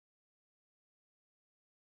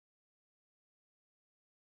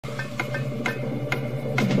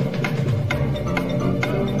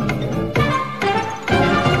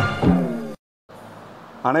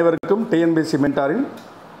அனைவருக்கும் டிஎன்பிஎஸ்சி மென்டாரின்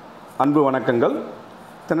அன்பு வணக்கங்கள்.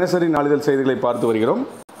 தினசரி நாளிதழ் செய்திகளை பார்த்து வருகிறோம்.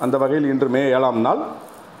 அந்த வகையில் இன்று மே 7ஆம் நாள்.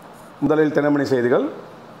 முதலில் தினமணி செய்திகள்.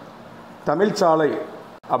 தமிழ்ச்சாலை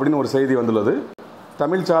அப்படின்னு ஒரு செய்தி வந்துள்ளது.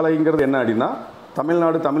 தமிழ்ச்சாலைங்கிறது என்ன அப்படின்னா,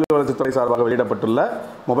 தமிழ்நாடு தமிழ் வளர்ச்சித்துறை சார்பாக வெளியிடப்பட்டுள்ள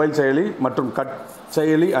மொபைல் செயலி மற்றும்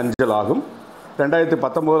கட்செயலி அஞ்சல் ஆகும்.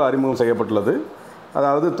 2019 அறிமுகம் செய்யப்பட்டுள்ளது.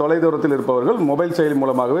 அதாவது தொலைதூரத்தில் இருப்பவர்கள் மொபைல் செயலி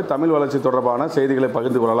மூலமாகவே தமிழ் வளர்ச்சி தொடர்பான செய்திகளை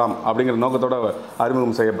பகிர்ந்து கொள்ளலாம் அப்படிங்கிற நோக்கத்தோடு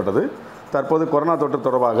அறிமுகம் செய்யப்பட்டது. தற்போது கொரோனா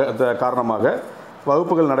தொற்று காரணமாக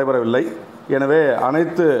வகுப்புகள் நடைபெறவில்லை. எனவே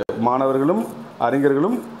அனைத்து மாணவர்களும்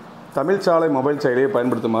அறிஞர்களும் தமிழ்ச்சாலை மொபைல் செயலியை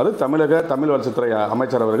பயன்படுத்துமாறு தமிழக தமிழ் வளர்ச்சித்துறை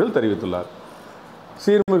அமைச்சர் அவர்கள் தெரிவித்துள்ளார்.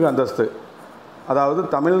 சீர்மிகு அந்தஸ்து, அதாவது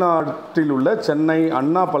தமிழ்நாட்டில் உள்ள சென்னை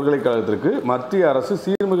அண்ணா பல்கலைக்கழகத்திற்கு மத்திய அரசு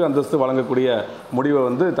சீர்மிகு அந்தஸ்து வழங்கக்கூடிய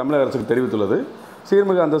முடிவை தமிழக அரசுக்கு தெரிவித்துள்ளது.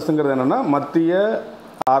 சீர்மிகு அந்தஸ்துங்கிறது என்னென்னா, மத்திய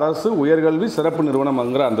அரசு உயர்கல்வி சிறப்பு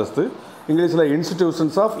நிறுவனம்ங்கிற அந்தஸ்து. இங்கிலீஷில்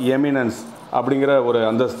இன்ஸ்டிடியூஷன்ஸ் ஆஃப் எமினன்ஸ் அப்படிங்கிற ஒரு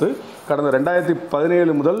அந்தஸ்து. கடந்த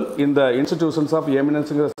 2017 முதல் இந்த இன்ஸ்டிடியூஷன்ஸ் ஆஃப்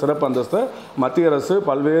எமினன்ஸுங்கிற சிறப்பு அந்தஸ்தை மத்திய அரசு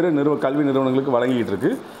பல்வேறு கல்வி நிறுவனங்களுக்கு வழங்கிட்டு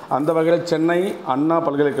இருக்கு. அந்த வகையில் சென்னை அண்ணா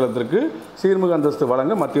பல்கலைக்கழகத்திற்கு சீர்மிகு அந்தஸ்து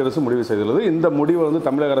வழங்க மத்திய அரசு முடிவு செய்துள்ளது. இந்த முடிவை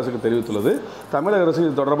தமிழக அரசுக்கு தெரிவித்துள்ளது. தமிழக அரசு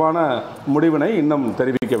இது தொடர்பான முடிவினை இன்னும்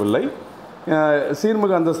தெரிவிக்கவில்லை.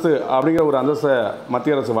 சீர்மிகு அந்தஸ்து அப்படிங்கிற ஒரு அந்தஸ்தை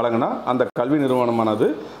மத்திய அரசு வழங்கினா அந்த கல்வி நிறுவனமானது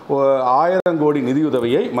 1000 கோடி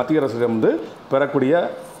நிதியுதவியை மத்திய அரசிடமிருந்து பெறக்கூடிய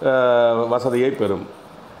வசதியை பெறும்.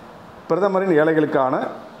 பிரதமரின் ஏழைகளுக்கான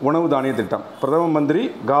உணவு தானிய திட்டம், பிரதம மந்திரி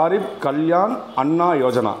காரிப் கல்யாண் அன்னா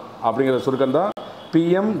யோஜனா அப்படிங்கிற சுருக்கம் தான்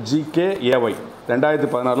PMGKAY.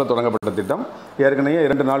 2016 தொடங்கப்பட்ட திட்டம். ஏற்கனவே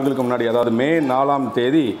 2 நாட்களுக்கு முன்னாடி, அதாவது மே 4ஆம்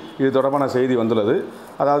தேதி இது தொடர்பான செய்தி வந்துள்ளது.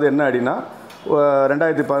 அதாவது என்ன அப்படின்னா,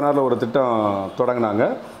 2016 ஒரு திட்டம் தொடங்கினாங்க.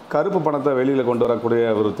 கருப்பு பணத்தை வெளியில் கொண்டு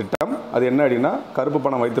வரக்கூடிய ஒரு திட்டம். அது என்ன அப்படின்னா, கருப்பு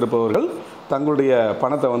பணம் வைத்திருப்பவர்கள் தங்களுடைய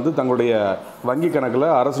பணத்தை தங்களுடைய வங்கி கணக்கில்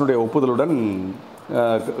அரசனுடைய ஒப்புதலுடன்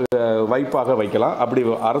வைப்பாக வைக்கலாம். அப்படி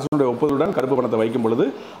அரசுடைய ஒப்புதலுடன் கருப்பு பணத்தை வைக்கும் பொழுது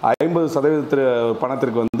 50%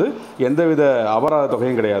 பணத்திற்கு எந்தவித அபராத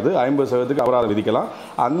தொகையும் கிடையாது. 50% அபராதம் விதிக்கலாம்.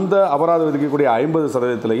 அந்த அபராதம் விதிக்கக்கூடிய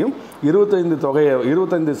 50%லையும்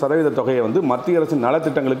 25% தொகையை மத்திய அரசின்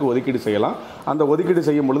நலத்திட்டங்களுக்கு ஒதுக்கீடு செய்யலாம். அந்த ஒதுக்கீடு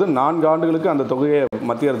செய்யும் பொழுது 4 ஆண்டுகளுக்கு அந்த தொகையை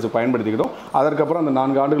மத்திய அரசு பயன்படுத்திக்கிட்டோம். அதற்கப்புறம் அந்த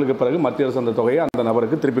 4 ஆண்டுகளுக்கு பிறகு மத்திய அரசு அந்த தொகையை அந்த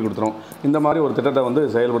நபருக்கு திருப்பி கொடுத்துரும். இந்த மாதிரி ஒரு திட்டத்தை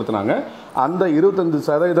செயல்படுத்தினாங்க. அந்த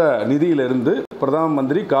 25% நிதியிலிருந்து பிரதம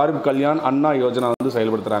மந்திரி காரிப் கல்யாண் அன்னா யோஜனா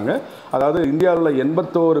செயல்படுத்துறாங்க. அதாவது இந்தியாவில் உள்ள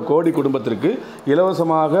 81 கோடி குடும்பத்திற்கு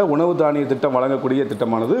இலவசமாக உணவு தானிய திட்டம் வழங்கக்கூடிய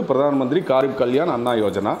திட்டமானது பிரதம மந்திரி காரிப் கல்யாண் அன்னா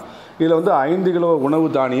யோஜனா. இதில் 5 கிலோ உணவு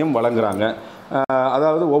தானியம் வழங்குறாங்க.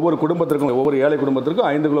 அதாவது ஒவ்வொரு குடும்பத்திற்கும், ஒவ்வொரு ஏழை குடும்பத்திற்கும்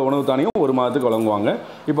 5 கிலோ உணவு தானியம் ஒரு மாதத்துக்கு வழங்குவாங்க.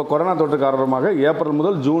 இப்போ கொரோனா தொற்று காரணமாக ஏப்ரல்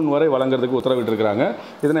முதல் ஜூன் வரை வழங்குறதுக்கு உத்தரவிட்டிருக்கிறாங்க.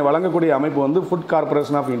 இதனை வழங்கக்கூடிய அமைப்பு ஃபுட்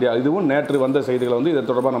கார்ப்பரேஷன் ஆஃப் இந்தியா. இதுவும் நேற்று வந்த செய்திகளை இதை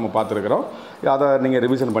தொடர்பாக நம்ம பார்த்துருக்கிறோம். அதை நீங்கள்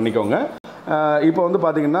ரிவிஷன் பண்ணிக்கோங்க. இப்போ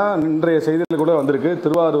பார்த்தீங்கன்னா, இன்றைய செய்தியில் கூட வந்திருக்கு.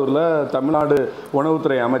 திருவாரூரில் தமிழ்நாடு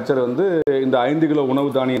உணவுத்துறை அமைச்சர் இந்த 5 கிலோ உணவு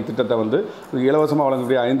தானிய திட்டத்தை இலவசமாக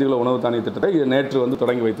வழங்கக்கூடிய 5 கிலோ உணவு தானிய திட்டத்தை நேற்று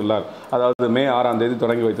தொடங்கி வைத்துள்ளார். அதாவது மே 6ஆம் தேதி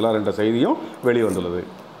தொடங்கி வைத்துள்ளார் என்ற செய்தியும் வெளிவந்துள்ளது.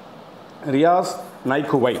 ரியாஸ்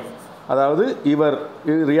நைக்குவை, அதாவது இவர்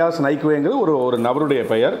ரியாஸ் நைக்குவைங்கிறது ஒரு நபருடைய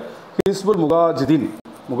பெயர். ஹிஸ்புல்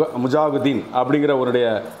முஜாஹிதீன் அப்படிங்கிற ஒரு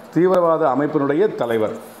தீவிரவாத அமைப்பினுடைய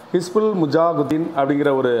தலைவர். ஹிஸ்புல் முஜாஹிதீன் அப்படிங்கிற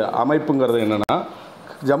ஒரு அமைப்புங்கிறது என்னென்னா,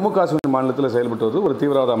 ஜம்மு காஷ்மீர் மாநிலத்தில் செயல்பட்டு ஒரு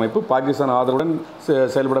தீவிரவாத அமைப்பு. பாகிஸ்தான் ஆதரவுடன்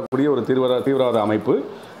செயல்படக்கூடிய ஒரு தீவிரவாத அமைப்பு.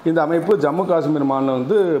 இந்த அமைப்பு ஜம்மு காஷ்மீர் மாநிலம்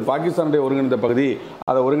பாகிஸ்தானுடைய ஒருங்கிணைந்த பகுதி,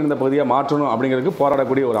 அதை ஒருங்கிணைந்த பகுதியாக மாற்றணும் அப்படிங்கிறதுக்கு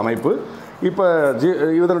போராடக்கூடிய ஒரு அமைப்பு. இப்போ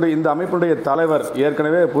இந்த அமைப்பினுடைய தலைவர்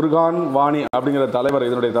ஏற்கனவே புர்கான் வானி அப்படிங்கிற தலைவர்,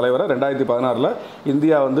 இதனுடைய தலைவரை 2016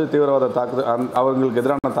 இந்தியா தீவிரவாத தாக்குதல், அவங்களுக்கு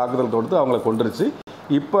எதிரான தாக்குதல் தொடுத்து அவங்களை கொன்றுச்சு.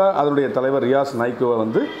 இப்போ அதனுடைய தலைவர் ரியாஸ்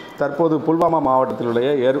நைக்குவை தற்போது புல்வாமா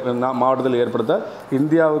மாவட்டத்தில் ஏற்படுத்த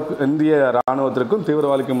இந்திய இராணுவத்திற்கும்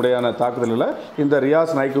தீவிரவாதிக்கும் இடையான தாக்குதலில் இந்த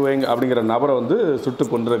ரியாஸ் நைக்குவை அப்படிங்கிற நபரை சுட்டு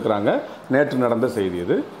கொண்டிருக்கிறாங்க. நேற்று நடந்த செய்தி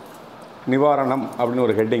இது. நிவாரணம் அப்படின்னு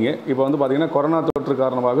ஒரு ஹெட்டிங்கு. இப்போ பார்த்திங்கன்னா, கொரோனா தொற்று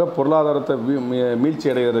காரணமாக பொருளாதாரத்தை மீழ்ச்சி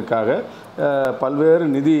அடைவதற்காக பல்வேறு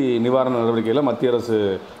நிதி நிவாரண நடவடிக்கைகளை மத்திய அரசு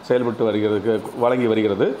செயல்பட்டு வழங்கி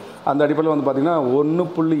வருகிறது. அந்த அடிப்படையில் பார்த்திங்கன்னா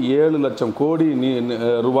 1.7 லட்சம் கோடி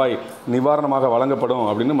ரூபாய் நிவாரணமாக வழங்கப்படும்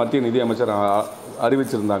அப்படின்னு மத்திய நிதி அமைச்சர்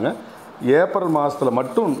அறிவிச்சிருந்தாங்க. ஏப்ரல் மாதத்தில்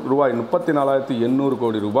மட்டும் ரூபாய் 34,800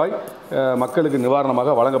 கோடி ரூபாய் மக்களுக்கு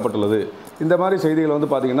நிவாரணமாக வழங்கப்பட்டுள்ளது. இந்த மாதிரி செய்திகள் வந்து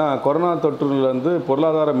பார்த்திங்கன்னா கொரோனா தொற்றுலேருந்து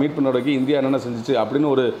பொருளாதார மீட்பு நடவடிக்கை இந்தியா என்னென்ன செஞ்சிச்சு அப்படின்னு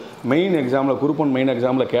ஒரு மெயின் எக்ஸாமில் குரூப் 1 மெயின்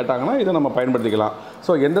எக்ஸாமில் கேட்டாங்கன்னா இதை நம்ம பயன்படுத்திக்கலாம்.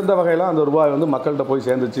 ஸோ எந்தெந்த வகையெல்லாம் அந்த ரூபாய் வந்து மக்கள்கிட்ட போய்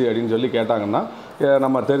சேர்ந்துச்சு அப்படின்னு சொல்லி கேட்டாங்கன்னா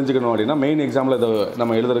நம்ம தெரிஞ்சுக்கணும் அப்படின்னா மெயின் எக்ஸாமில் இதை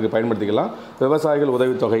நம்ம எழுதுறதுக்கு பயன்படுத்திக்கலாம். விவசாயிகள்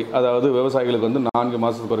உதவித்தொகை, அதாவது விவசாயிகளுக்கு வந்து 4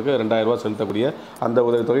 மாதத்துக்கு ஒருக்க 2000 ரூபா செலுத்தக்கூடிய அந்த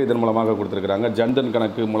உதவித்தொகை இதன் மூலமாக கொடுத்துருக்குறாங்க. ஜன்தன்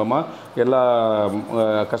கணக்கு மூலமாக எல்லா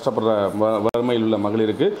கஷ்டப்படுற வறுமையில் உள்ள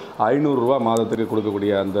மகளிருக்கு 500 ரூபா மாதத்துக்கு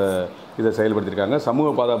கொடுக்கக்கூடிய அந்த இதை செயல்படுத்தியிருக்காங்க. சமூக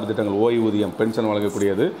பாதுகாப்பு திட்டங்கள், ஓய்வூதியம், பென்ஷன்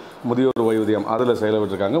வழங்கக்கூடியது, முதியோர் ஓய்வூதியம் அதில்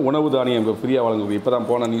செயல்பட்டுருக்காங்க. உணவு தானியம் ஃப்ரீயாக வழங்கக்கூடிய, இப்போ தான்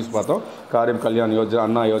போன நியூஸ் பார்த்தோம், காரியம் கல்யாண் யோஜனா,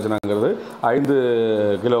 அண்ணா யோஜனாங்கிறது 5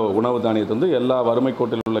 கிலோ உணவு தானியத்தை வந்து எல்லா வறுமை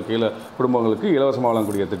கோட்டில் உள்ள கீழே குடும்பங்களுக்கு இலவசமாக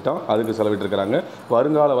வழங்கக்கூடிய திட்டம், அதுக்கு செலவிட்டிருக்கிறாங்க.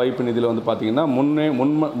 வருங்கால வைப்பு நிதியில் வந்து பார்த்திங்கன்னா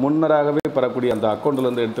முன்னராகவே பெறக்கூடிய அந்த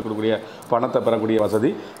அக்கௌண்ட்டிலேருந்து எடுத்துக்கூடிய பணத்தை பெறக்கூடிய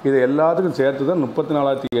வசதி, இது எல்லாத்துக்கும் சேர்த்து தான்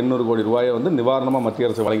 34,800 கோடி ரூபாயை வந்து நிவாரணமாக மத்திய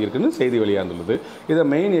அரசு வழங்கியிருக்குன்னு செய்தி வெளியாந்துள்ளது. இதை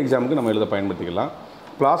மெயின் எக்ஸாமுக்கு நம்ம எழுத பயன்படுத்திக்கலாம்.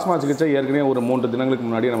 பிளாஸ்மா சிகிச்சை ஏற்கனவே ஒரு 3 தினங்களுக்கு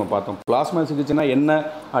முன்னாடி நம்ம பார்த்தோம். பிளாஸ்மா சிகிச்சைனா என்ன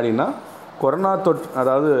அப்படின்னா, கொரோனா தொற்று,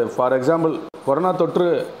 அதாவது ஃபார் எக்ஸாம்பிள் கொரோனா தொற்று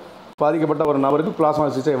பாதிக்கப்பட்ட ஒரு நபருக்கு பிளாஸ்மா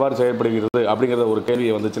சிகிச்சை எவ்வாறு செய்யப்படுகிறது அப்படிங்கிற ஒரு கேள்வி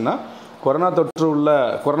வந்துச்சுன்னா, கொரோனா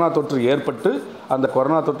தொற்று ஏற்பட்டு அந்த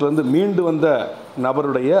கொரோனா தொற்றுலேருந்து மீண்டு வந்த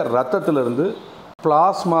நபருடைய இரத்தத்திலிருந்து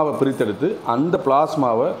பிளாஸ்மாவை பிரித்தெடுத்து அந்த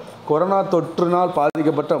பிளாஸ்மாவை கொரோனா தொற்றினால்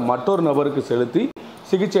பாதிக்கப்பட்ட மற்றொரு நபருக்கு செலுத்தி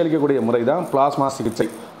சிகிச்சை அளிக்கக்கூடிய முறை தான் பிளாஸ்மா சிகிச்சை.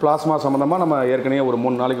 பிளாஸ்மா சம்மந்தமாக நம்ம ஏற்கனவே ஒரு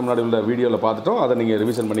 3 நாளைக்கு முன்னாடி உள்ள வீடியோவில் பார்த்துட்டோம். அதை நீங்கள்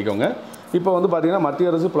ரிவிஷன் பண்ணிக்கோங்க. இப்போ வந்து பார்த்திங்கன்னா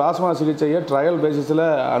மத்திய அரசு பிளாஸ்மா சிகிச்சையை ட்ரையல் பேசிஸில்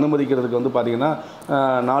அனுமதிக்கிறதுக்கு வந்து பார்த்திங்கன்னா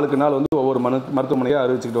நாளுக்கு நாள் வந்து ஒவ்வொரு மருத்துவமனையாக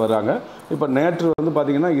அறிவிச்சுக்கிட்டு வர்றாங்க. இப்போ நேற்று வந்து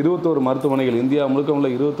பார்த்திங்கன்னா 21 மருத்துவமனைகள், இந்தியா முழுக்க உள்ள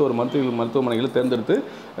 21 மருத்துவமனைகளை தேர்ந்தெடுத்து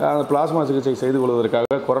பிளாஸ்மா சிகிச்சை செய்து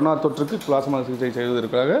கொள்வதற்காக, கொரோனா தொற்றுக்கு பிளாஸ்மா சிகிச்சை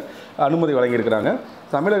செய்வதற்காக அனுமதி வழங்கியிருக்கிறாங்க.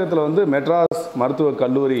 தமிழகத்தில் வந்து மெட்ராஸ் மருத்துவக்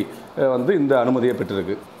கல்லூரி வந்து இந்த அனுமதியை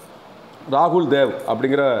பெற்றிருக்கு. ராகுல் தேவ்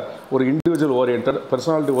அப்படிங்கிற ஒரு individual orient,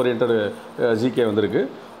 personality orient GK வந்திருக்கு.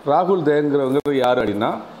 ராகுல் தேவ்ங்கிறவங்க யார்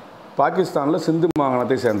அப்படின்னா, பாகிஸ்தானில் சிந்து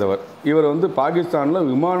மாகாணத்தை சேர்ந்தவர். இவர் வந்து பாகிஸ்தானில்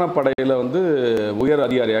விமானப்படையில் வந்து உயர்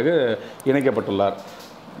அதிகாரியாக இணைக்கப்பட்டுள்ளார்.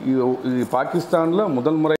 பாகிஸ்தானில்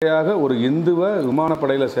முதல் முறையாக ஒரு இந்துவை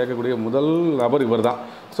விமானப்படையில் சேர்க்கக்கூடிய முதல் நபர் இவர் தான்.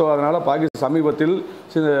 ஸோ அதனால் சமீபத்தில்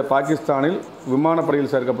பாகிஸ்தானில்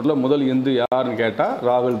விமானப்படையில் சேர்க்கப்பட்டுள்ள முதல் இந்து யாருன்னு கேட்டால்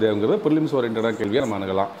ராகுல் தேவ்ங்கிறது ப்ரிலிம்ஸ் ஓரியன்டான கேள்வியை நம்ம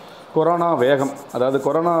அணுகலாம். கொரோனா வேகம், அதாவது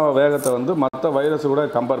கொரோனா வேகத்தை வந்து மற்ற வைரஸு கூட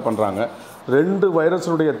கம்பேர் பண்ணுறாங்க. 2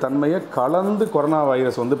 வைரஸுடைய தன்மையை கலந்து கொரோனா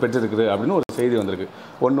வைரஸ் வந்து பெற்றிருக்குது அப்படின்னு ஒரு செய்தி வந்திருக்கு.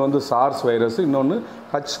 ஒன்று வந்து சார்ஸ் வைரஸ், இன்னொன்று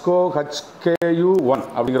HKU1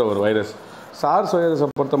 அப்படிங்கிற ஒரு வைரஸ். சார்ஸ் வைரஸை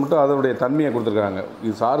பொறுத்த மட்டும் அதனுடைய தன்மையை கொடுத்துருக்காங்க.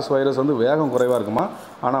 இது சார்ஸ் வைரஸ் வந்து வேகம் குறைவாக இருக்குமா,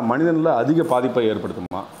 ஆனால் மனிதனில் அதிக பாதிப்பை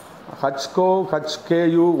ஏற்படுத்துமா.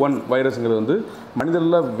 HKU1 வைரஸுங்கிறது வந்து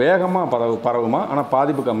மனிதனில் வேகமாக பரவுமா, ஆனால்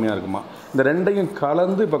பாதிப்பு கம்மியாக இருக்குமா. இந்த ரெண்டையும்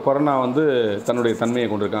கலந்து இப்போ கொரோனா வந்து தன்னுடைய தன்மையை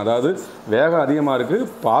கொண்டிருக்காங்க. அதாவது வேகம் அதிகமாக இருக்குது,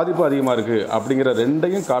 பாதிப்பு அதிகமாக இருக்குது அப்படிங்கிற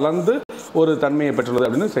ரெண்டையும் கலந்து ஒரு தன்மையை பெற்றுள்ளது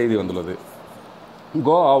அப்படின்னு செய்தி வந்துள்ளது.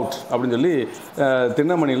 கோ அவுட் அப்படின்னு சொல்லி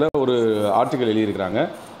தினமணியில் ஒரு ஆர்டிக்கல் எழுதியிருக்கிறாங்க.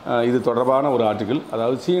 இது தொடர்பான ஒரு ஆர்டிக்கிள்,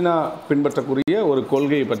 அதாவது சீனா பின்பற்றக்கூடிய ஒரு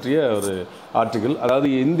கொள்கையை பற்றிய ஒரு ஆர்டிக்கிள். அதாவது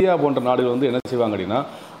இந்தியா போன்ற நாடுகள் வந்து என்ன செய்வாங்க அப்படின்னா,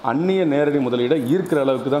 அந்நிய நேரடி முதலீடை ஈர்க்கிற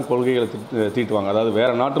அளவுக்கு தான் கொள்கைகளை தீட்டுவாங்க. அதாவது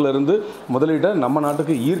வேறு நாட்டிலிருந்து முதலீட்டை நம்ம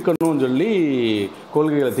நாட்டுக்கு ஈர்க்கணும்னு சொல்லி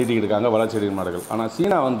கொள்கைகளை தீட்டிக்கிட்டு இருக்காங்க வளர்ச்சி நாடுகள். ஆனால்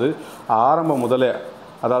சீனா வந்து ஆரம்பம் முதலே,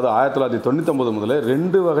 அதாவது 1999 முதலே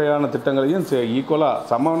 2 வகையான திட்டங்களையும் ஈக்குவலாக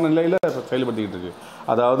சமநிலையில் செயல்படுத்திக்கிட்டு இருக்கு.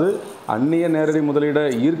 அதாவது அந்நிய நேரடி முதலீடை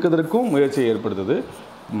ஈர்க்கிறதுக்கும் முயற்சியை ஏற்படுத்துது,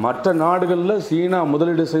 மற்ற நாடுகளில் சீனா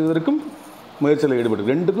முதலீடு செய்வதற்கும் முயற்சியில் ஈடுபட்டு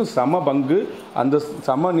 2க்கும் சம பங்கு, அந்த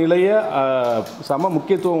சமநிலையை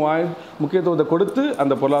முக்கியத்துவத்தை கொடுத்து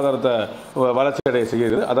அந்த பொருளாதாரத்தை வளர்ச்சி அடைய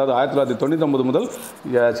செய்கிறது. அதாவது 1999 முதல்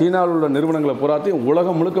சீனாவில் உள்ள நிறுவனங்களை பூராத்தையும்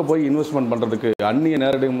உலகம் முழுக்க போய் இன்வெஸ்ட்மெண்ட் பண்ணுறதுக்கு, அந்நிய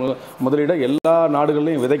நேரடி முதலீடை எல்லா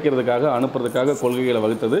நாடுகளையும் விதைக்கிறதுக்காக அனுப்புறதுக்காக கொள்கைகளை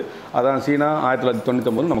வகுத்தது. அதான் சீனா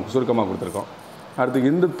 1999 நமக்கு சுருக்கமாக கொடுத்துருக்கோம்.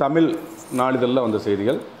 அடுத்து இந்து தமிழ் நாளிதழில் வந்த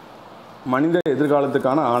செய்திகள். மனித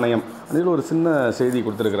எதிர்காலத்துக்கான ஆணையம் அதில் ஒரு சின்ன செய்தி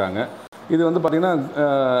கொடுத்துருக்குறாங்க. இது வந்து பார்த்திங்கன்னா,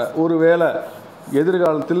 ஒருவேளை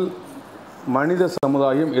எதிர்காலத்தில் மனித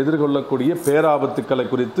சமுதாயம் எதிர்கொள்ளக்கூடிய பேராபத்துக்களை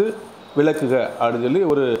குறித்து விளக்குக அப்படின்னு சொல்லி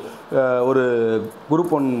ஒரு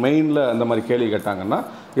குரூப் 1 மெயினில் அந்த மாதிரி கேள்வி கேட்டாங்கன்னா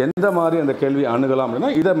எந்த மாதிரி அந்த கேள்வி அணுகலாம்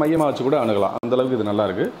அப்படின்னா, இதை மையமாக வச்சு கூட அணுகலாம். அந்தளவுக்கு இது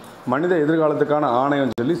நல்லாயிருக்கு. மனித எதிர்காலத்துக்கான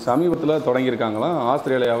ஆணையம் சொல்லி சமீபத்தில் தொடங்கியிருக்காங்களாம்.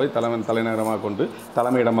 ஆஸ்திரேலியாவை தலைமையிடமாக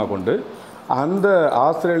கொண்டு அந்த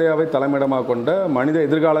ஆஸ்திரேலியாவை தலைமையிடமாக கொண்ட மனித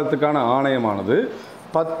எதிர்காலத்துக்கான ஆணையமானது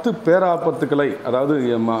 10 பேராபத்துக்களை, அதாவது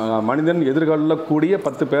மனிதன் எதிர்கொள்ளக்கூடிய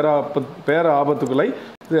 10 பேராபத்துக்களை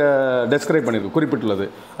டெஸ்கிரைப் பண்ணியிருக்கு, குறிப்பிட்டுள்ளது.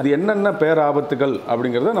 அது என்னென்ன பேராபத்துகள்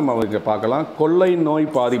அப்படிங்கிறத நம்ம இங்கே பார்க்கலாம். கொள்ளை நோய்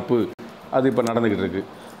பாதிப்பு, அது இப்போ நடந்துக்கிட்டு இருக்கு.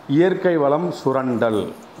 இயற்கை வளம் சுரண்டல்,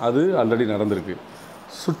 அது ஆல்ரெடி நடந்திருக்கு.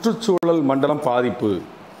 சுற்றுச்சூழல் மண்டலம் பாதிப்பு,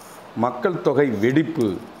 மக்கள் தொகை வெடிப்பு,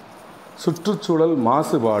 சுற்றுச்சூழல்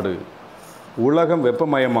மாசுபாடு, உலகம்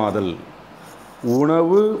வெப்பமயமாதல்,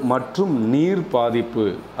 உணவு மற்றும் நீர் பாதிப்பு,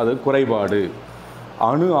 அது குறைபாடு,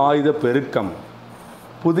 அணு ஆயுத பெருக்கம்,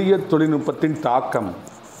 புதிய தொழில்நுட்பத்தின் தாக்கம்,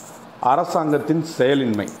 அரசாங்கத்தின்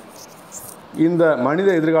செயலின்மை. இந்த மனித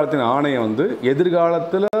எதிர்காலத்தின் ஆணையம் வந்து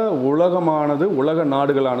எதிர்காலத்தில் உலக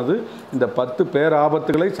நாடுகளானது இந்த 10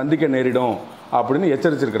 பேராபத்துகளை சந்திக்க நேரிடும் அப்படின்னு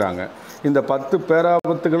எச்சரிச்சிருக்கிறாங்க. இந்த 10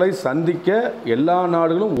 பேராபத்துகளை சந்திக்க எல்லா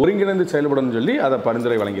நாடுகளும் ஒருங்கிணைந்து செயல்படணும்னு சொல்லி அதை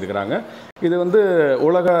பரிந்துரை வழங்கியிருக்கிறாங்க. இது வந்து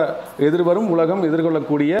எதிர்வரும் உலகம்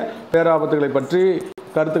எதிர்கொள்ளக்கூடிய பேராபத்துகளை பற்றி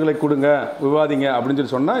கருத்துக்களை கொடுங்க, விவாதிங்க அப்படின்னு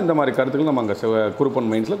சொல்லி சொன்னால் இந்த மாதிரி கருத்துக்கள் நம்ம அங்கே குரூப்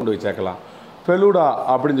ஒன் மைண்ட்ஸில் கொண்டு போய் சேர்க்கலாம். ஃபெலுடா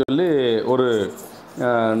அப்படின்னு சொல்லி ஒரு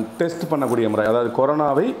டெஸ்ட் பண்ணக்கூடிய முறை, அதாவது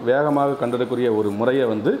கொரோனாவை வேகமாக கண்டறியக்கூடிய ஒரு முறையை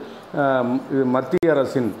வந்து மத்திய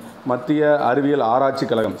அரசின் மத்திய அறிவியல் ஆராய்ச்சி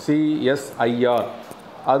கழகம் CSIR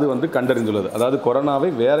அது வந்து கண்டறிந்துள்ளது. அதாவது கொரோனாவை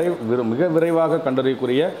மிக விரைவாக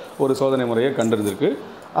கண்டறியக்கூடிய ஒரு சோதனை முறையை கண்டறிந்திருக்கு.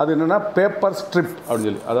 அது என்னென்னா பேப்பர் ஸ்ட்ரிப் அப்படின்னு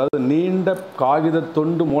சொல்லி, அதாவது நீண்ட காகித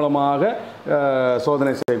தொண்டு மூலமாக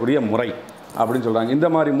சோதனை செய்யக்கூடிய முறை அப்படின்னு சொல்கிறாங்க. இந்த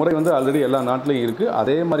மாதிரி முறை வந்து ஆல்ரெடி எல்லா நாட்டிலையும் இருக்குது.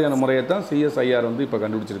 அதே மாதிரியான முறையை தான் CSIR வந்து இப்போ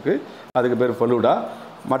கண்டுபிடிச்சிருக்கு. அதுக்கு பேர் ஃபெலுடா.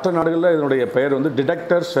 மற்ற நாடுகளில் இதனுடைய பெயர் வந்து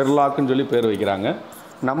டிடெக்டர் ஷெர்லாக்குன்னு சொல்லி பேர் வைக்கிறாங்க.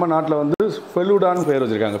 நம்ம நாட்டில் வந்து ஃபெலுடான்னு பேர்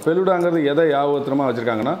வச்சுருக்காங்க. ஃபெலுடாங்கிறது எதை யாபத்திரமாக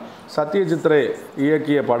வச்சுருக்காங்கன்னா, சத்யஜித்ரே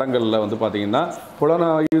இயக்கிய படங்களில் வந்து பார்த்திங்கன்னா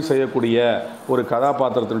புலனாய்வு செய்யக்கூடிய ஒரு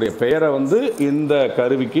கதாபாத்திரத்தினுடைய பெயரை வந்து இந்த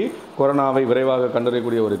கருவிக்கு, கொரோனாவை விரைவாக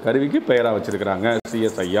கண்டறியக்கூடிய ஒரு கருவிக்கு பெயராக வச்சுருக்கிறாங்க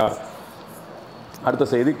CSIR. அடுத்த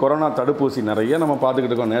செய்தி, கொரோனா தடுப்பூசி நிறைய நம்ம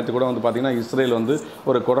பார்த்துக்கிட்டு இருக்கோம். நேற்று கூட வந்து பார்த்திங்கன்னா இஸ்ரேல் வந்து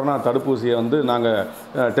ஒரு கொரோனா தடுப்பூசியை வந்து நாங்கள்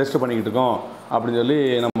டெஸ்ட் பண்ணிக்கிட்டு இருக்கோம் அப்படின்னு சொல்லி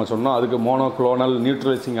நம்ம சொன்னோம். அதுக்கு மோனோக்ளோனல்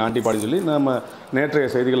நியூட்ரலைசிங் ஆன்டிபாடி சொல்லி நம்ம நேற்றைய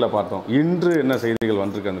செய்திகளில் பார்த்தோம். இன்று என்ன செய்திகள்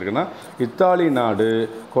வந்திருக்குன்னா, இத்தாலி நாடு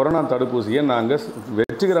கொரோனா தடுப்பூசியை நாங்கள்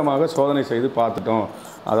வெற்றிகரமாக சோதனை செய்து பார்த்துட்டோம்.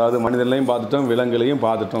 அதாவது மனிதர்களையும் பார்த்துட்டோம், விலங்குகளையும்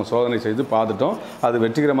பார்த்துட்டோம், சோதனை செய்து பார்த்துட்டோம். அது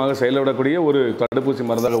வெற்றிகரமாக செயல்படக்கூடிய ஒரு தடுப்பூசி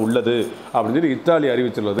மருந்தாக உள்ளது அப்படின்னு சொல்லி இத்தாலி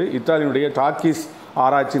அறிவித்துள்ளது. இத்தாலியினுடைய டாக்கிஸ்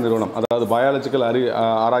ஆராய்ச்சி நிறுவனம், அதாவது பயாலஜிக்கல்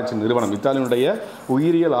ஆராய்ச்சி நிறுவனம், இத்தாலியினுடைய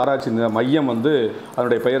உயிரியல் ஆராய்ச்சி மையம் வந்து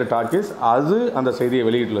அதனுடைய பெயர் டாக்கிஸ், அது அந்த செய்தியை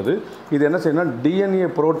வெளியிட்டுள்ளது. இது என்ன செய்யணும்னா, DNA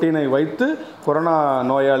புரோட்டீனை வைத்து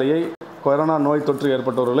கொரோனா நோய் தொற்று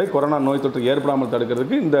ஏற்பட்டவர்களை கொரோனா நோய் தொற்று ஏற்படாமல்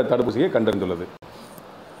தடுக்கிறதுக்கு இந்த தடுப்பூசியை கண்டறிந்துள்ளது.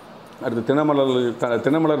 அடுத்து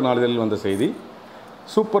தினமலர் நாளிதழில் வந்த செய்தி,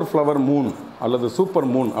 சூப்பர் ஃப்ளவர் மூன் அல்லது சூப்பர்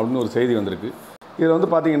மூன் அப்படின்னு ஒரு செய்தி வந்திருக்கு. இதில் வந்து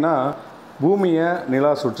பார்த்திங்கன்னா பூமியை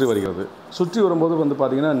நிலா சுற்றி வருகிறது. சுற்றி வரும்போது வந்து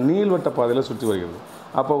பார்த்திங்கன்னா நீள்வட்ட பாதையில் சுற்றி வருகிறது.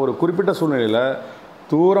 அப்போ ஒரு குறிப்பிட்ட சூழ்நிலையில்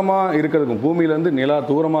தூரமாக இருக்கிறதுக்கும், பூமியிலேருந்து நிலா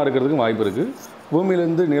தூரமாக இருக்கிறதுக்கும் வாய்ப்பு இருக்குது,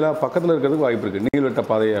 பூமியிலேருந்து நிலா பக்கத்தில் இருக்கிறதுக்கு வாய்ப்பு இருக்குது, நீள்வட்ட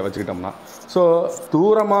பாதையை வச்சுக்கிட்டோம்னா. ஸோ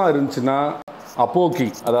தூரமாக இருந்துச்சுன்னா அப்போகி,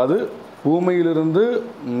 அதாவது பூமியிலிருந்து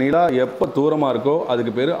நிலா எப்போ தூரமாக இருக்கோ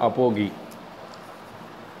அதுக்கு பேர் அப்போகி.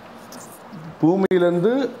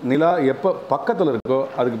 பூமியிலேருந்து நிலா எப்போ பக்கத்தில் இருக்கோ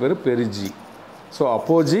அதுக்கு பேர் பெரிஜி. So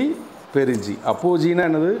அப்போஜி, perigee. அப்போஜின்னா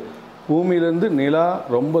என்னது, பூமியிலேருந்து நிலா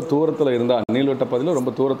ரொம்ப தூரத்தில் இருந்தால், நீள்வட்ட பாதையில்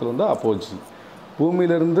ரொம்ப தூரத்தில் இருந்தால் அப்போஜி.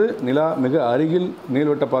 பூமியிலிருந்து நிலா மிக அருகில்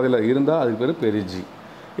நீள்வட்ட பாதையில் இருந்தால் அதுக்கு பேர் பெரிஜி.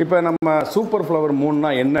 இப்போ நம்ம சூப்பர் ஃப்ளவர் மூணுனா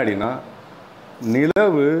என்ன அப்படின்னா,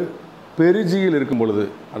 நிலவு பெரிஜியில் இருக்கும் பொழுது,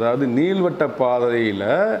 அதாவது நீள்வட்ட பாதையில்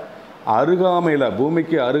அருகாமையில்,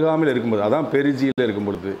 பூமிக்கு அருகாமையில் இருக்கும்போது, அதான் பெரிஜியில் இருக்கும்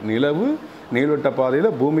பொழுது, நிலவு நீள்வட்ட பாதையில்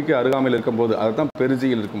பூமிக்கு அருகாமையில் இருக்கும்போது, அதுதான்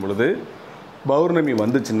பெரிஜியில் இருக்கும் பொழுது பௌர்ணமி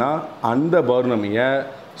வந்துச்சுன்னா அந்த பௌர்ணமியை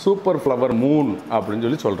சூப்பர் ஃப்ளவர் மூன் அப்படின்னு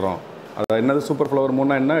சொல்லி சொல்கிறோம். அதாவது என்னது சூப்பர் ஃப்ளவர்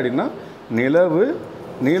மூன்னா என்ன அப்படின்னா, நிலவு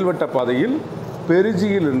நீள்வட்ட பாதையில்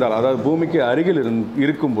பெரிஜியில் இருந்தால், அதாவது பூமிக்கு அருகில்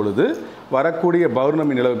இருக்கும் பொழுது வரக்கூடிய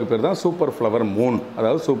பௌர்ணமி நிலவுக்கு பேர் தான் சூப்பர் ஃப்ளவர் மூன்,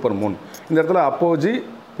 அதாவது சூப்பர் மூன். இந்த இடத்துல அப்போஜி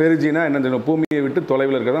பெரிஜினா என்ன தெரியும், பூமியை விட்டு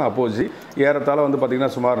தொலைவில் இருக்கிறது அப்போஜி. ஏறத்தாழ வந்து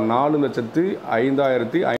பார்த்திங்கன்னா சுமார்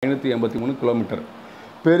 4,05,583 கிலோமீட்டர்.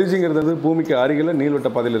 பெரிஜிங்கிறது வந்து பூமிக்கு அருகில் நீள்வட்ட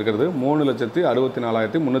பாதையில் இருக்கிறது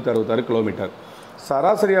 3,64,366 கிலோமீட்டர்.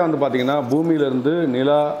 சராசரியாக வந்து பார்த்திங்கன்னா பூமியிலிருந்து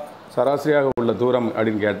நிலா சராசரியாக உள்ள தூரம்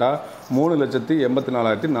அப்படின்னு கேட்டால்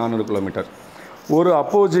 3,84,400 கிலோமீட்டர். ஒரு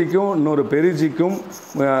அப்போஜிக்கும் இன்னொரு பெரிஜிக்கும்,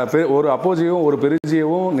 ஒரு அப்போஜியும் ஒரு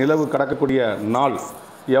பெரிஜியவும் நிலவு கடக்கக்கூடிய நாள்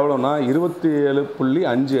எவ்வளோன்னா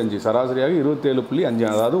 27.55, சராசரியாக 27.5.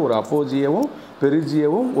 அதாவது ஒரு அப்போஜியவும்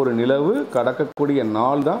பெரிஜியவும் ஒரு நிலவு கடக்கக்கூடிய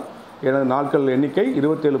நாள் தான், எனது நாட்கள் எண்ணிக்கை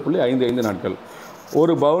 27.55 நாட்கள்.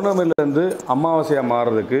 ஒரு பௌர்ணமியிலேருந்து அமாவாசையாக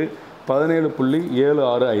மாறுறதுக்கு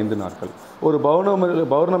 17.765 நாட்கள். ஒரு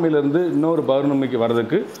பௌர்ணமியிலிருந்து இன்னொரு பௌர்ணமிக்கு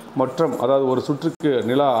வர்றதுக்கு மொத்தம், அதாவது ஒரு சுற்றுக்கு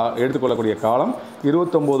நிலா எடுத்துக்கொள்ளக்கூடிய காலம்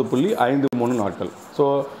 29.53 நாட்கள். ஸோ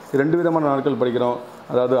 2 விதமான நாட்கள் படிக்கிறோம்.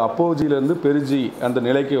 அதாவது அப்போஜியிலேருந்து பெருஜி அந்த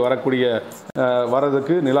நிலைக்கு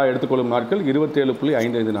வர்றதுக்கு நிலா எடுத்துக்கொள்ளும் நாட்கள்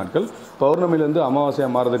 27.55 நாட்கள். பௌர்ணமியிலேருந்து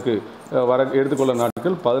அமாவாசையாக மாறதுக்கு எடுத்துக்கொள்ள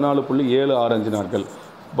நாட்கள் 14.765 நாட்கள்.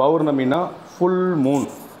 பௌர்ணமினா ஃபுல் மூன்,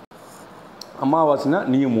 அமாவாசைனா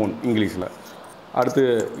நியூ மூன் இங்கிலீஷில். அடுத்து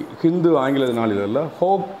ஹிந்து ஆங்கில நாளிதழில்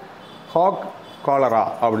ஹாக் காலரா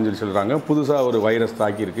அப்படின்னு சொல்கிறாங்க. புதுசாக ஒரு வைரஸ்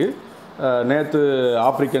தாக்கியிருக்கு. நேற்று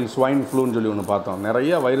ஆப்ரிக்கன் ஸ்வைன் ஃப்ளூன்னு சொல்லி ஒன்று பார்த்தோம்.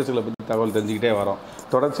 நிறைய வைரஸ்களை பற்றி தகவல் தெரிஞ்சுக்கிட்டே வரோம்.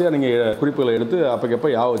 தொடர்ச்சியாக நீங்கள் குறிப்புகளை எடுத்து அப்போக்கப்போ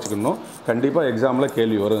ஞாபகம் வச்சுக்கணும். கண்டிப்பாக எக்ஸாமில்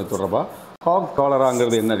கேள்வி வரும் தொடர்பாக. ஹாக்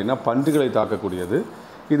காலராங்கிறது என்ன அப்படின்னா பன்றிகளை தாக்கக்கூடியது.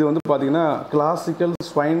 இது வந்து பார்த்திங்கன்னா கிளாசிக்கல்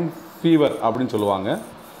ஸ்வைன் ஃபீவர் அப்படின்னு சொல்லுவாங்க.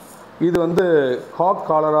 இது வந்து ஹாக்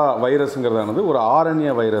காலரா வைரஸுங்கிறதானது ஒரு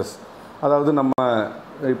ஆரண்ய வைரஸ். அதாவது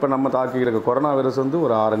நம்ம தாக்கியிருக்க கொரோனா வைரஸ் வந்து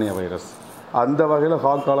ஒரு ஆரண்ய வைரஸ். அந்த வகையில்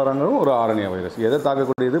ஹாக் காலராங்கிறதும் ஒரு ஆரண்ய வைரஸ். எதை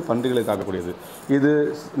தாக்கக்கூடியது? பன்றிகளை தாக்கக்கூடியது. இது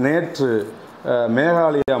நேற்று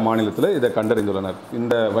மேகாலயா மாநிலத்தில் இதை கண்டறிந்துள்ளனர்.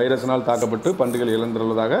 இந்த வைரஸினால் தாக்கப்பட்டு பன்றிகள்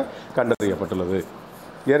இழந்துள்ளதாக கண்டறியப்பட்டுள்ளது.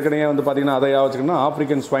 ஏற்கனவே வந்து பார்த்திங்கன்னா அதை வச்சுக்கணும்னா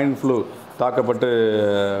ஆப்ரிக்கன் ஸ்வைன் ஃப்ளூ தாக்கப்பட்டு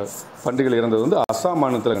பன்றிகள் இறந்தது வந்து அஸ்ஸாம்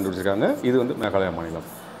மாநிலத்தில் கண்டுபிடிச்சிருக்காங்க. இது வந்து மேகாலயா மாநிலம்.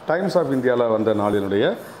 டைம்ஸ் ஆஃப் இந்தியாவில் வந்த நாளினுடைய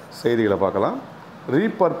செய்திகளை பார்க்கலாம்.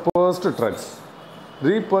 ரீபர்பஸ்டு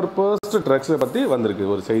ட்ரக்ஸை பற்றி வந்திருக்கு,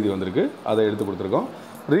 ஒரு செய்தி வந்திருக்கு, அதை எடுத்து கொடுத்துருக்கோம்.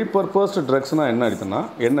 ரீபர்பஸ்டு ட்ரக்ஸ்னால்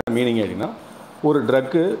என்ன மீனிங் அப்படின்னா, ஒரு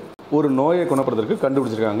ட்ரக்கு ஒரு நோயை குணப்படுத்துறதுக்கு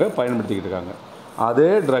கண்டுபிடிச்சிருக்காங்க, பயன்படுத்திக்கிட்டு இருக்காங்க.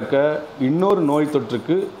 அதே ட்ரக்கை இன்னொரு நோய்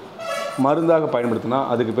தொற்றுக்கு மருந்தாக பயன்படுத்தினா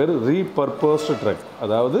அதுக்கு பேர் ரீபர்பஸ்டு ட்ரக்.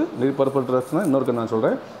 அதாவது ரீபர்பஸ்டு ட்ரக்ஸ்னால் இன்னொருக்கு நான்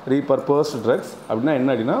சொல்கிறேன். ரீபர்பஸ்டு ட்ரக்ஸ் அப்படின்னா என்ன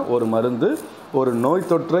அப்படின்னா, ஒரு மருந்து ஒரு நோய்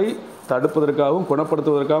தொற்றை தடுப்பதற்காகவும்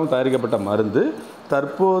குணப்படுத்துவதற்காகவும் தயாரிக்கப்பட்ட மருந்து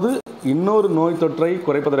தற்போது இன்னொரு நோய் தொற்றை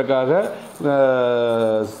குறைப்பதற்காக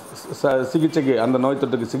சிகிச்சைக்கு, அந்த நோய்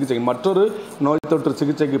தொற்றுக்கு சிகிச்சைக்கு, மற்றொரு நோய் தொற்று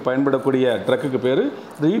சிகிச்சைக்கு பயன்படக்கூடிய ட்ரக்குக்கு பேர்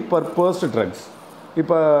ரீபர்பஸ்டு ட்ரக்ஸ்.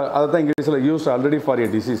 இப்போ அதை தான் இங்கிலீஷில் use already for A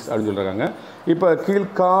disease அப்படின்னு சொல்கிறாங்க. இப்போ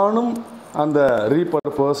கீழ்காணும் அந்த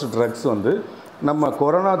ரீபர்பஸ்டு ட்ரக்ஸ் வந்து நம்ம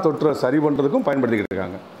கொரோனா தொற்றை சரி பண்ணுறதுக்கும் பயன்படுத்திக்கிட்டு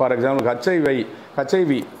இருக்காங்க. ஃபார் எக்ஸாம்பிள்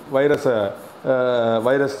ஹெச்ஐவி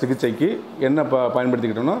வைரஸ் சிகிச்சைக்கு என்ன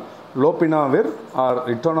பயன்படுத்திக்கிட்டோம்னா லோபினாவிர் ஆர்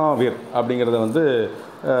ரிட்டோனாவிர் அப்படிங்கிறத வந்து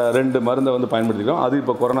 2 மருந்தை வந்து பயன்படுத்திக்கிறோம். அது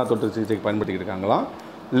இப்போ கொரோனா தொற்று சிகிச்சைக்கு பயன்படுத்திக்கிட்டு இருக்காங்களாம்.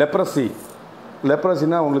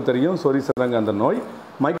 லெப்ரஸினா உங்களுக்கு தெரியும், சொறி சிரங்கு அந்த நோய்.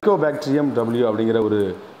 மைக்கோபாக்டீரியம் டபிள்யூ அப்படிங்கிற ஒரு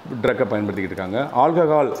ட்ரக்கை பயன்படுத்திக்கிட்டு இருக்காங்க.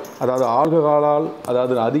 ஆல்கஹாலால்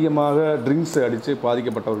அதாவது அதிகமாக ட்ரிங்க்ஸ் அடித்து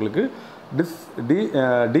பாதிக்கப்பட்டவர்களுக்கு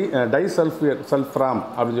டைசல்ஃப்ராம்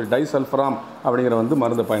அப்படின்னு சொல்லி டைசல்ஃப்ராம் அப்படிங்கிற வந்து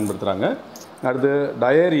மருந்தை பயன்படுத்துகிறாங்க. அடுத்து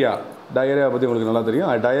டயரியா பற்றி உங்களுக்கு நல்லா தெரியும்.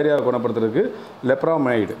 டயரியாவை குணப்படுத்துறதுக்கு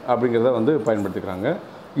லெப்ராமைடு அப்படிங்கிறத வந்து பயன்படுத்திக்கிறாங்க.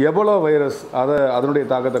 எபோலா வைரஸ் அதனுடைய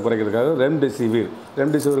தாக்கத்தை குறைக்கிறதுக்காக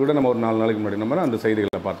ரெம்டெசிவிர் கூட நம்ம ஒரு 4 நாளைக்கு முன்னாடி அந்த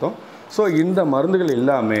செய்திகளை பார்த்தோம். ஸோ இந்த மருந்துகள்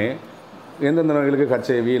எல்லாமே எந்தெந்த நோய்களுக்கு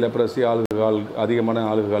ஹெச்ஐவி, லெப்ரசி, அதிகமான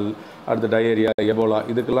ஆல்கஹால், அடுத்து டயரியா, எபோலா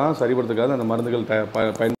இதுக்கெல்லாம் சரிப்படுத்துக்காக அந்த மருந்துகள்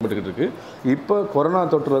பயன்பட்டுக்கிட்டு இருக்குது. இப்போ கொரோனா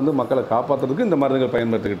தொற்று வந்து மக்களை காப்பாற்றுறதுக்கு இந்த மருந்துகள்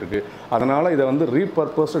பயன்படுத்திக்கிட்டு இருக்குது. அதனால் இதை வந்து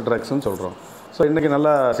ரீபர்பஸ்டு ட்ரக்ஸ்ன்னு சொல்கிறோம். ஸோ இன்றைக்கி நல்ல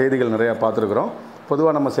செய்திகள் நிறையா பார்த்துருக்குறோம்.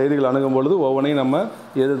 பொதுவாக நம்ம செய்திகள் அணுகும் பொழுது ஒவ்வொன்றையும் நம்ம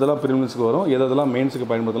எதெல்லாம் ப்ரிலிம்ஸ்க்கு வரும், எதெல்லாம் மெயின்ஸுக்கு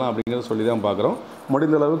பயன்படுத்தலாம் அப்படிங்கிறத சொல்லி தான் பார்க்குறோம்.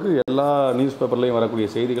 முடிந்த அளவுக்கு எல்லா நியூஸ் பேப்பர்லேயும் வரக்கூடிய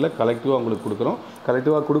செய்திகளை கலெக்டிவாக உங்களுக்கு கொடுக்குறோம்.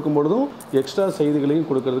 கலெக்டிவாக கொடுக்கும்பொழுதும் எக்ஸ்ட்ரா செய்திகளையும்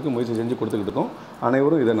கொடுக்கறதுக்கு முயற்சி செஞ்சு கொடுத்துக்கிட்டு இருக்கோம்.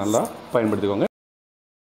 அனைவரும் இதை நல்லா பயன்படுத்திக்கோங்க.